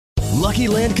Lucky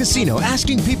Land Casino,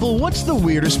 asking people, what's the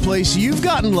weirdest place you've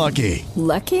gotten lucky?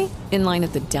 Lucky? In line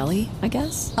at the deli, I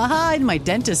guess? Aha, in my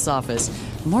dentist's office.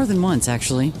 More than once,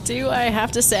 actually. Do I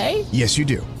have to say? Yes, you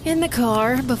do. In the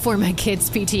car before my kids'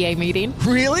 PTA meeting.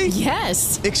 Really?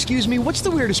 Yes. Excuse me, what's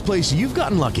the weirdest place you've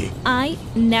gotten lucky? I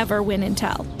never win and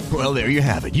tell. Well, there you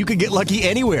have it. You can get lucky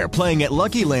anywhere, playing at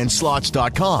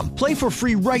LuckyLandSlots.com. Play for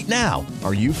free right now.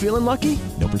 Are you feeling lucky?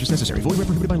 No purchase necessary. Void where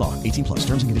prohibited by law. 18 plus.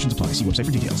 Terms and conditions apply. See website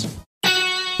for details.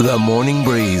 The Morning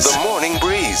Breeze. The Morning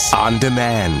Breeze. On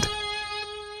demand.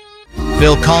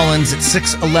 Phil Collins at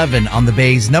 6:11 on the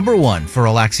Bay's number one for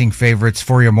relaxing favorites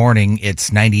for your morning.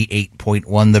 It's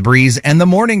 98.1 The Breeze and the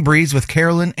Morning Breeze with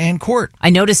Carolyn and Cort. I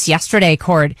noticed yesterday,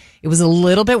 Cort, it was a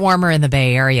little bit warmer in the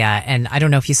Bay Area, and I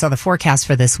don't know if you saw the forecast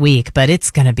for this week, but it's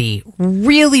going to be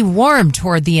really warm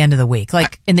toward the end of the week.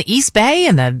 Like in the East Bay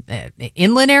and the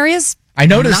inland areas, I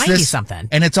noticed this, something.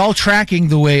 And it's all tracking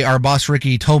the way our boss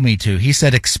Ricky told me to. He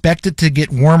said expect it to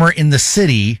get warmer in the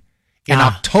city in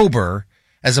October,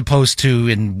 as opposed to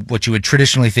in what you would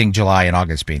traditionally think July and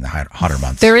August being the hotter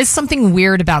months. There is something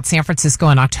weird about San Francisco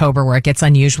in October where it gets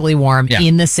unusually warm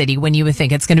in the city when you would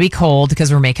think it's going to be cold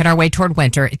because we're making our way toward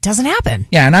winter. It doesn't happen.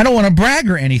 Yeah, and I don't want to brag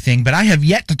or anything, but I have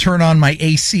yet to turn on my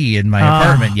AC in my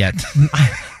apartment yet.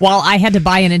 Well, I had to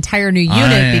buy an entire new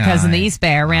unit because in the East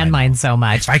Bay I ran mine so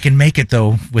much. If I can make it,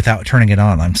 though, without turning it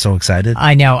on, I'm so excited.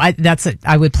 I know.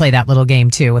 I would play that little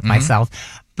game, too, with myself.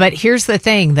 But here's the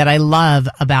thing that I love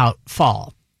about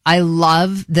fall. I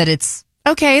love that it's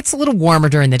a little warmer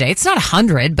during the day. It's not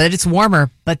 100, but it's warmer.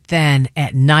 But then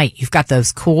at night, you've got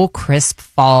those cool, crisp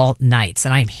fall nights.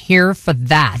 And I'm here for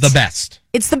that. The best.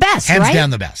 It's the best, Hands right?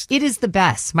 down the best. It is the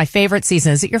best. My favorite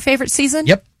season. Is it your favorite season?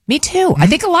 Yep. Me too. I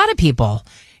think a lot of people,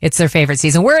 it's their favorite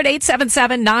season. We're at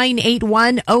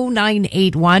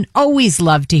 877-981-0981. Always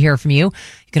love to hear from you.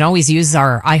 You can always use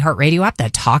our iHeartRadio app,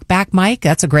 that talkback mic.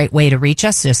 That's a great way to reach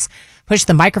us. Just push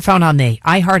the microphone on the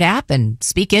iHeart app and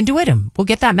speak into it, and we'll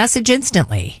get that message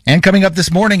instantly. And coming up this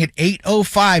morning at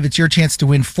 8:05, it's your chance to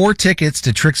win 4 tickets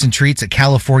to Tricks and Treats at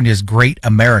California's Great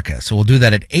America. So we'll do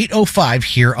that at 8:05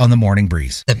 here on The Morning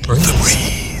Breeze. The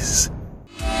Breeze.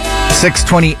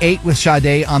 6:28 with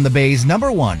Sade on the Bay's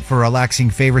number one for relaxing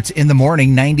favorites in the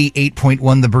morning,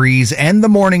 98.1 The Breeze and The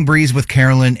Morning Breeze with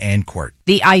Carolyn and Cort.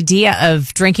 The idea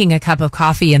of drinking a cup of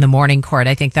coffee in the morning, Cort,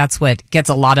 I think that's what gets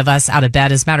a lot of us out of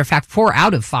bed. As a matter of fact, 4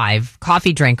 out of 5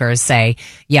 coffee drinkers say,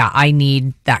 yeah, I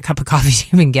need that cup of coffee to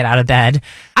even get out of bed.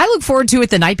 I look forward to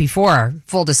it the night before,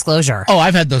 full disclosure. Oh,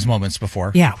 I've had those moments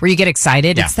before. Yeah, where you get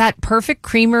excited. Yeah. It's that perfect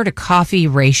creamer to coffee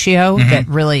ratio that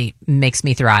really makes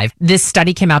me thrive. This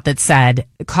study came out that said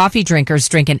coffee drinkers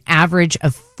drink an average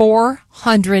of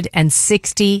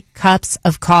 460 cups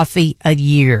of coffee a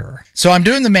year. So I'm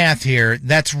doing the math here.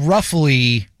 That's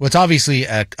roughly, well, it's obviously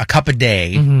a cup a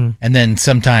day, and then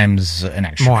sometimes an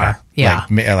extra more cup. Yeah.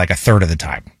 Like a third of the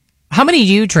time. How many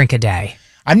do you drink a day?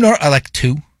 I like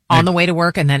 2. On the way to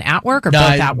work and then at work, or both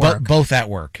at work? Both at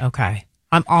work. Okay.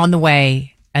 I'm on the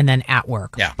way and then at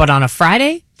work. Yeah. But on a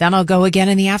Friday, then I'll go again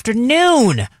in the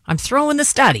afternoon. I'm throwing the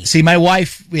study. See, my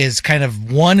wife is kind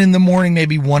of 1 in the morning,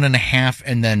 maybe 1.5,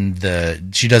 and then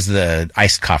she does the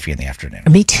iced coffee in the afternoon.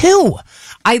 Me too.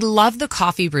 I love the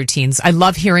coffee routines. I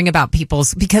love hearing about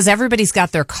because everybody's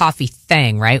got their coffee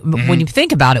thing, right? When you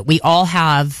think about it, we all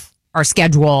have our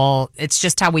schedule. It's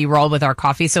just how we roll with our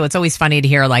coffee. So it's always funny to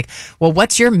hear well,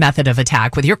 what's your method of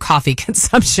attack with your coffee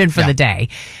consumption for the day?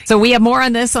 So we have more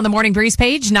on this on the Morning Breeze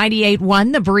page,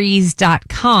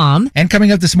 981thebreeze.com. And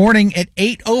coming up this morning at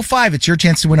 8:05, it's your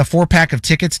chance to win a 4-pack of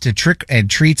tickets to Trick and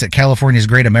Treats at California's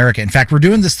Great America. In fact, we're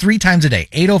doing this 3 times a day,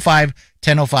 8:05,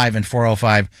 10:05, and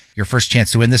 4:05. Your first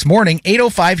chance to win this morning,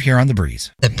 8:05 here on The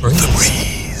Breeze. The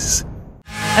Breeze.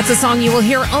 That's a song you will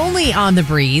hear only on The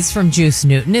Breeze from Juice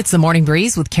Newton. It's The Morning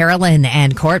Breeze with Carolyn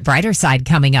and Cort. Brighter Side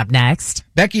coming up next.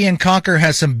 Becky in Concord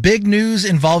has some big news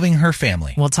involving her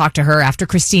family. We'll talk to her after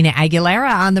Christina Aguilera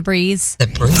on The Breeze. The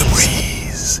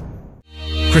Breeze.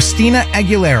 Christina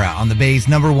Aguilera on the Bay's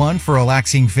number one for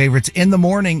relaxing favorites in the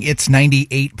morning. It's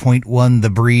 98.1 The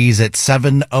Breeze at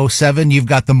 7:07. You've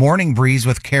got The Morning Breeze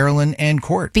with Carolyn and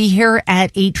Cort. Be here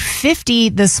at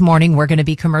 8:50 this morning. We're going to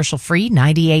be commercial free,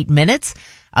 98 minutes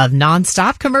of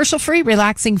nonstop commercial free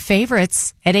relaxing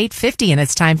favorites at 8:50. And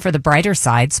it's time for The Brighter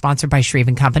Side, sponsored by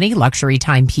Shreve & Company, luxury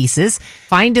timepieces.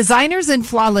 Fine designers and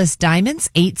flawless diamonds,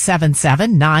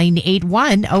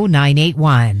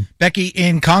 877-981-0981. Becky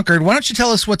in Concord, why don't you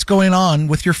tell us what's going on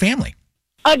with your family?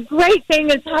 A great thing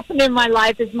that's happened in my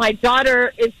life is my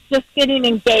daughter is just getting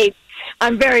engaged.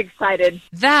 I'm very excited.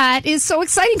 That is so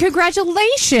exciting.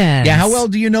 Congratulations. Yeah, how well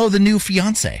do you know the new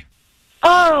fiancé?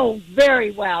 Oh,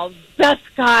 very well. Best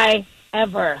guy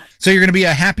ever. So you're going to be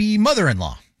a happy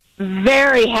mother-in-law.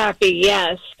 Very happy,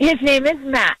 yes. His name is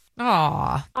Matt.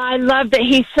 Aw. I love that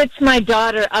he sits my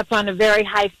daughter up on a very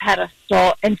high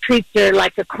pedestal and treats her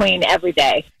like a queen every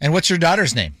day. And what's your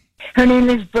daughter's name? Her name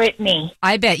is Brittany.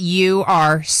 I bet you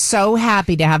are so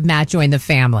happy to have Matt join the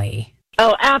family.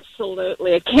 Oh,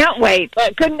 absolutely. I can't wait.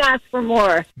 I couldn't ask for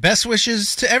more. Best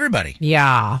wishes to everybody.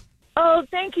 Yeah. Oh,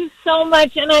 thank you so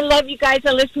much. And I love you guys.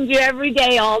 I listen to you every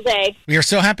day, all day. We are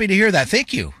so happy to hear that.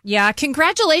 Thank you. Yeah,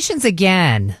 congratulations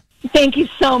again. Thank you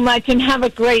so much and have a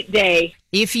great day.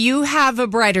 If you have a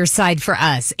brighter side for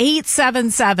us,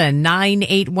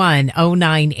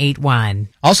 877-981-0981.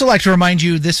 Also like to remind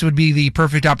you, this would be the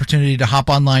perfect opportunity to hop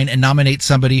online and nominate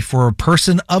somebody for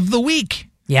Person of the Week.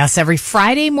 Yes, every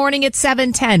Friday morning at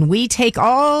 7:10, we take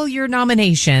all your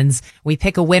nominations. We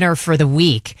pick a winner for the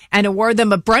week and award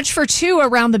them a brunch for two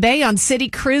around the bay on city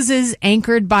cruises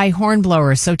anchored by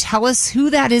Hornblower. So tell us who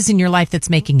that is in your life that's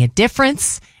making a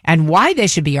difference and why they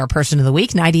should be our person of the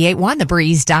week.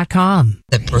 98.1thebreeze.com.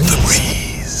 The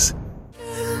Breeze.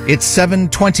 It's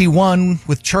 7:21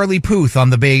 with Charlie Puth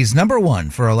on the Bay's number one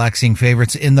for relaxing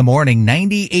favorites in the morning.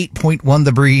 98.1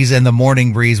 The Breeze and the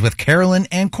Morning Breeze with Carolyn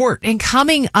and Cort. And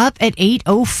coming up at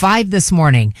 8:05 this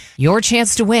morning, your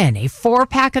chance to win a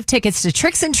 4-pack of tickets to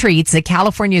Tricks and Treats at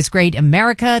California's Great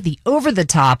America, the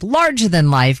over-the-top,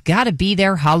 larger-than-life,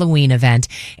 gotta-be-there Halloween event.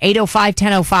 8:05,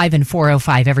 10:05, and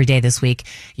 4:05 every day this week.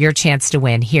 Your chance to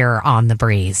win here on The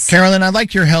Breeze. Carolyn, I'd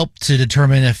like your help to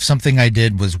determine if something I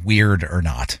did was weird or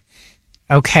not.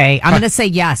 Okay, I'm going to say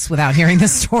yes without hearing the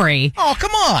story. Oh,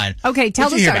 come on. Okay, tell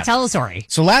What'd the you hear story. about? Tell the story.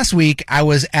 So last week, I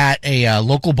was at a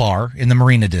local bar in the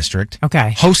Marina District.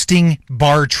 Okay. Hosting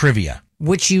bar trivia.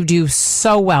 Which you do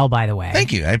so well, by the way.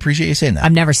 Thank you. I appreciate you saying that.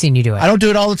 I've never seen you do it. I don't do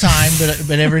it all the time,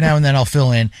 but every now and then I'll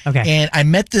fill in. Okay. And I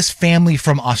met this family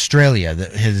from Australia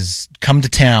that has come to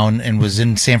town and was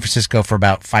in San Francisco for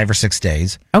about 5 or 6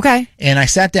 days. Okay. And I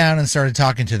sat down and started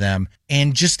talking to them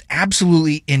and just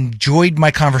absolutely enjoyed my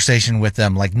conversation with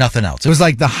them like nothing else. It was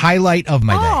like the highlight of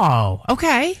my day. Oh,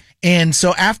 okay. And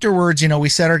so afterwards, we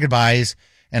said our goodbyes.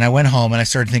 And I went home and I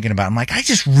started thinking about it. I'm like, I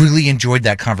just really enjoyed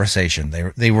that conversation.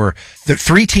 They were the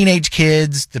 3 teenage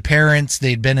kids, the parents.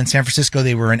 They'd been in San Francisco.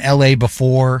 They were in LA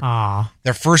before. Aw.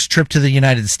 Their first trip to the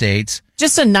United States.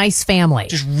 Just a nice family.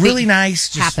 Just really nice.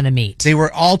 Just happen to meet. They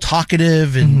were all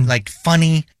talkative and like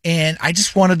funny. And I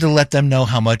just wanted to let them know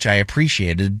how much I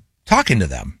appreciated talking to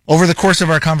them. Over the course of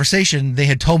our conversation, they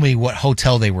had told me what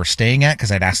hotel they were staying at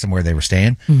because I'd asked them where they were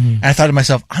staying. And I thought to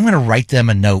myself, I'm going to write them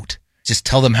a note. Just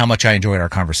tell them how much I enjoyed our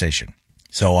conversation.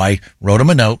 So I wrote them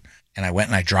a note and I went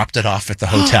and I dropped it off at the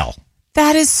hotel.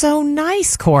 That is so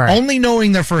nice, Cort. Only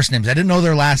knowing their first names. I didn't know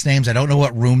their last names. I don't know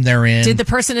what room they're in. Did the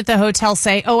person at the hotel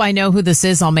say, "Oh, I know who this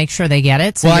is. I'll make sure they get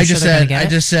it"? So well, I you're just sure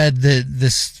said that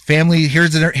this family,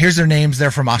 here's their names.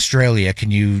 They're from Australia. Can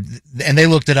you? And they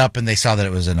looked it up and they saw that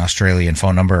it was an Australian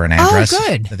phone number and address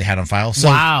good. that they had on file. So,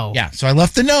 wow. Yeah. So I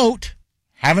left the note.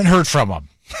 Haven't heard from them.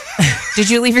 Did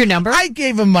you leave your number? I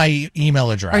gave him my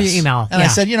email address. Or your email. And I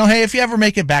said, hey, if you ever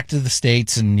make it back to the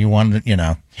States and you want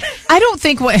to, I don't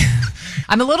think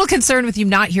I'm a little concerned with you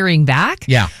not hearing back.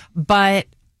 Yeah. But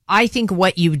I think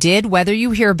what you did, whether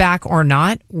you hear back or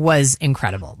not, was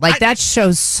incredible. That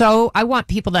shows I want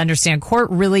people to understand Cort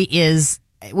really is,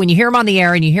 when you hear him on the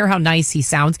air and you hear how nice he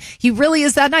sounds, he really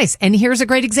is that nice. And here's a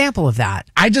great example of that.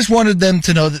 I just wanted them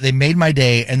to know that they made my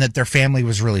day and that their family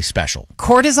was really special.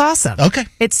 Cort is awesome. Okay.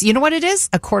 It's, you know what it is?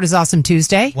 A Cort is Awesome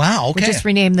Tuesday. Wow. Okay. We just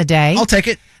renamed the day. I'll take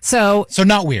it. So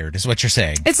not weird is what you're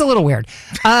saying. It's a little weird.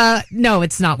 No,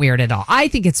 it's not weird at all. I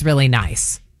think it's really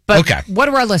nice. But what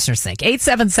do our listeners think?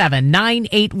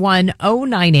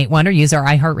 877-981-0981 or use our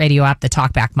iHeartRadio app, the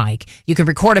TalkBack mic. You can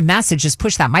record a message, just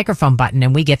push that microphone button,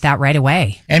 and we get that right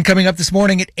away. And coming up this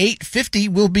morning at 8:50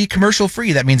 will be commercial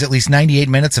free. That means at least 98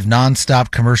 minutes of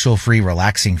nonstop commercial free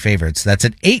relaxing favorites. That's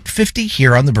at 8:50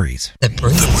 here on The Breeze. The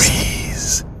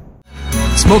Breeze.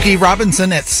 Smokey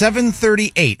Robinson at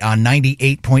 7:38 on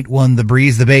 98.1 The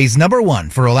Breeze, the Bay's number one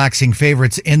for relaxing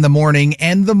favorites in the morning,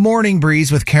 and the Morning Breeze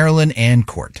with Carolyn and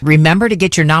Cort. Remember to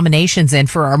get your nominations in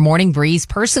for our Morning Breeze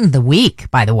Person of the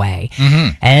Week, by the way.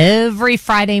 Every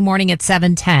Friday morning at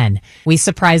 7:10, we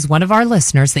surprise one of our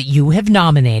listeners that you have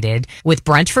nominated with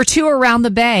brunch for two around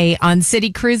the Bay on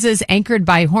city cruises anchored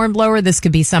by Hornblower. This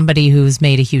could be somebody who's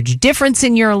made a huge difference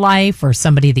in your life or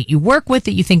somebody that you work with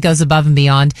that you think goes above and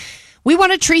beyond. We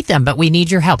want to treat them, but we need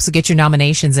your help. So get your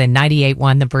nominations in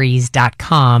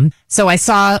 981thebreeze.com. So I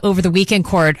saw over the weekend,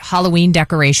 Cort, Halloween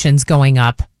decorations going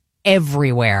up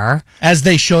everywhere. As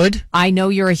they should. I know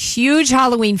you're a huge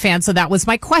Halloween fan, so that was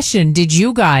my question. Did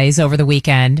you guys over the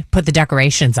weekend put the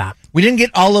decorations up? We didn't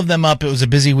get all of them up. It was a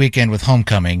busy weekend with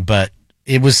homecoming, but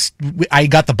I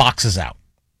got the boxes out.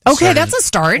 Okay, that's a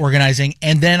start. Organizing.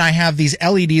 And then I have these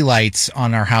LED lights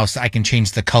on our house that I can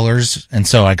change the colors. And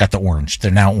so I got the orange.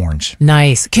 They're now orange.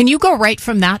 Nice. Can you go right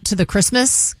from that to the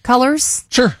Christmas colors?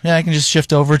 Sure. Yeah, I can just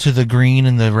shift over to the green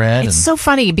and the red. It's so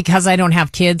funny because I don't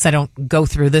have kids. I don't go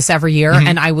through this every year.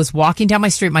 And I was walking down my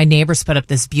street. My neighbors put up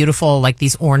this beautiful, like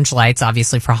these orange lights,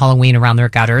 obviously for Halloween around their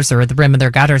gutters or the rim of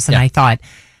their gutters. And I thought,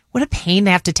 what a pain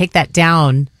they have to take that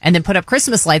down and then put up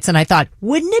Christmas lights. And I thought,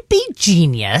 wouldn't it be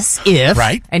genius if...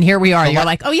 Right. And here we are. You're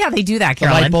like, oh, yeah, they do that,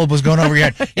 Carolyn. The light bulb was going over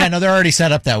your head. Yeah, no, they're already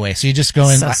set up that way. So you just go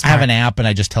in. I have an app and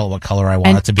I just tell it what color I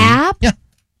want it to be. App? Yeah.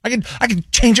 I can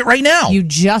change it right now. You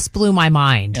just blew my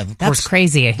mind. Yeah, that's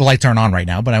crazy. The lights aren't on right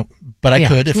now, but I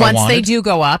could if I wanted. Once they do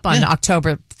go up on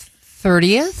October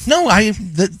 30th? No,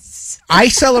 I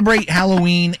celebrate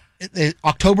Halloween...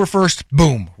 October 1st,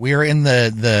 boom. We are in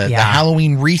the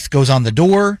Halloween wreath goes on the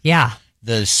door. Yeah.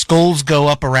 The skulls go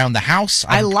up around the house.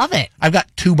 I love it. I've got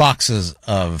 2 boxes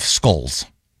of skulls.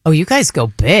 Oh, you guys go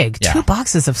big. Yeah. 2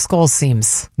 boxes of skulls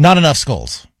seems... Not enough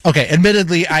skulls. Okay,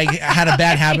 admittedly, I had a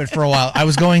bad habit for a while. I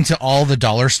was going to all the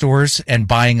dollar stores and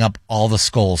buying up all the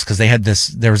skulls because they had this.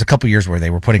 There was a couple years where they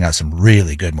were putting out some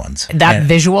really good ones. That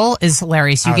visual is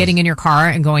hilarious. You getting in your car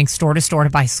and going store to store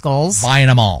to buy skulls. Buying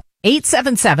them all.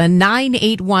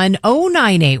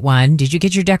 877-981-0981. Did you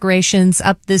get your decorations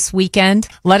up this weekend?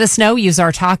 Let us know. Use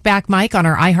our TalkBack mic on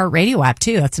our iHeartRadio app,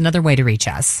 too. That's another way to reach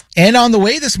us. And on the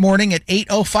way this morning at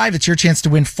 8:05, it's your chance to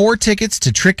win 4 tickets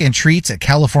to Trick and Treats at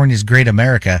California's Great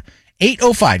America.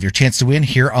 8:05, your chance to win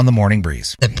here on The Morning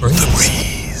Breeze. The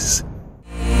Breeze.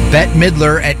 Bette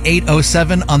Midler at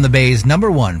 8:07 on the Bay's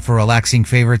 #1 for relaxing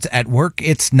favorites at work.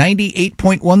 It's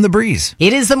 98.1 The Breeze.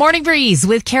 It is The Morning Breeze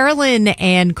with Carolyn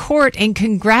and Cort, and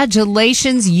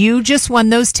congratulations, you just won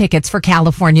those tickets for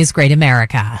California's Great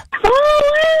America.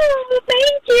 Oh,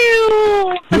 thank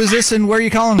you. Who is this and where are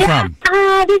you calling from?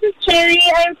 This is Cherry.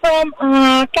 I'm from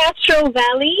Castro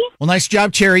Valley. Well, nice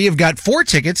job, Cherry. You've got 4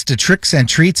 tickets to Tricks and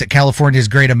Treats at California's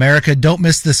Great America. Don't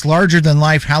miss this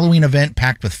larger-than-life Halloween event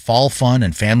packed with fall fun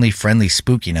and family-friendly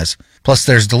spookiness. Plus,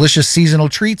 there's delicious seasonal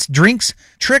treats, drinks,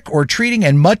 trick or treating,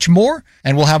 and much more.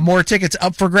 And we'll have more tickets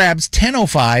up for grabs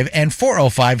 10:05 and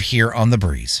 4:05 here on The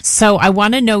Breeze. So I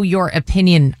want to know your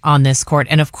opinion on this, Cort,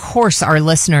 and of course our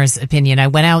listeners' opinion. I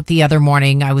went out the other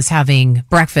morning. I was having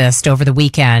breakfast over the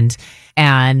weekend.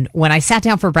 And when I sat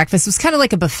down for breakfast, it was kind of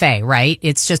like a buffet, right?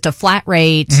 It's just a flat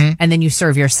rate, and then you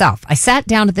serve yourself. I sat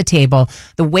down at the table.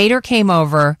 The waiter came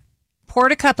over,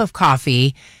 poured a cup of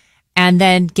coffee, and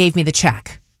then gave me the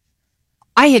check.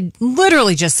 I had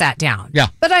literally just sat down. Yeah.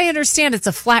 But I understand it's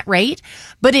a flat rate,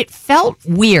 but it felt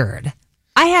weird.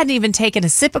 I hadn't even taken a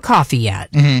sip of coffee yet.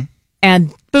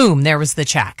 And boom, there was the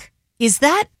check. Is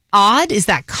that odd? Is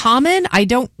that common? I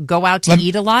don't go out to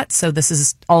eat a lot, so this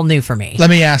is all new for me. Let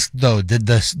me ask, though, did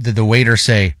the waiter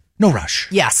say, no rush?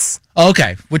 Yes.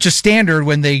 Okay, which is standard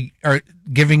when they are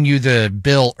giving you the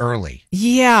bill early.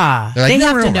 Yeah. Like, they no,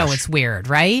 have no to know rush. it's weird,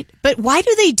 right? But why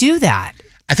do they do that?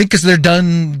 I think because they're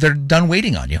done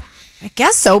waiting on you. I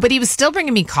guess so, but he was still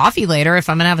bringing me coffee later. If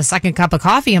I'm going to have a second cup of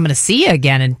coffee, I'm going to see you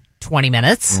again in 20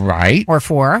 minutes. Right. Or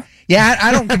 4. Yeah,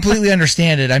 I don't completely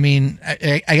understand it. I mean,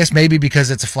 I guess maybe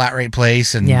because it's a flat rate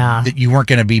place and that you weren't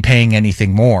going to be paying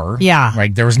anything more. Yeah.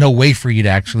 Right. There was no way for you to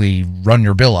actually run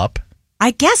your bill up.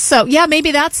 I guess so. Yeah,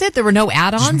 maybe that's it. There were no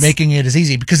add-ons. Just making it as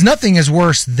easy because nothing is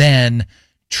worse than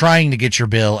trying to get your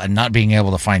bill and not being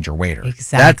able to find your waiter.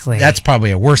 Exactly. That's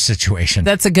probably a worse situation.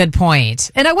 That's a good point.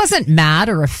 And I wasn't mad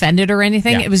or offended or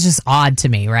anything. Yeah. It was just odd to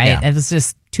me, right? Yeah. It was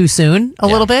just too soon a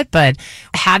little bit. But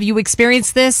have you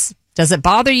experienced this? Does it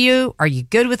bother you? Are you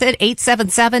good with it?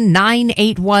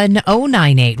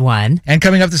 877-981-0981. And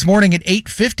coming up this morning at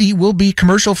 8:50 will be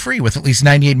commercial free with at least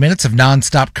 98 minutes of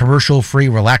nonstop commercial free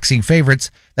relaxing favorites.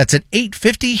 That's at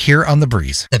 8:50 here on The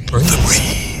Breeze. The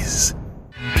Breeze.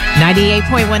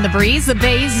 98.1 The Breeze, the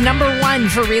Bay's #1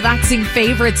 for relaxing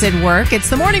favorites at work. It's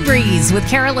The Morning Breeze with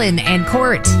Carolyn and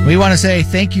Cort. We want to say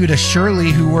thank you to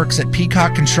Shirley, who works at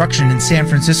Peacock Construction in San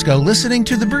Francisco, listening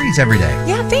to The Breeze every day.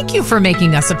 Yeah, thank you for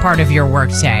making us a part of your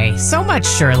workday. So much,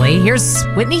 Shirley. Here's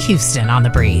Whitney Houston on The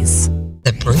Breeze.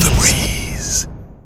 The Breeze.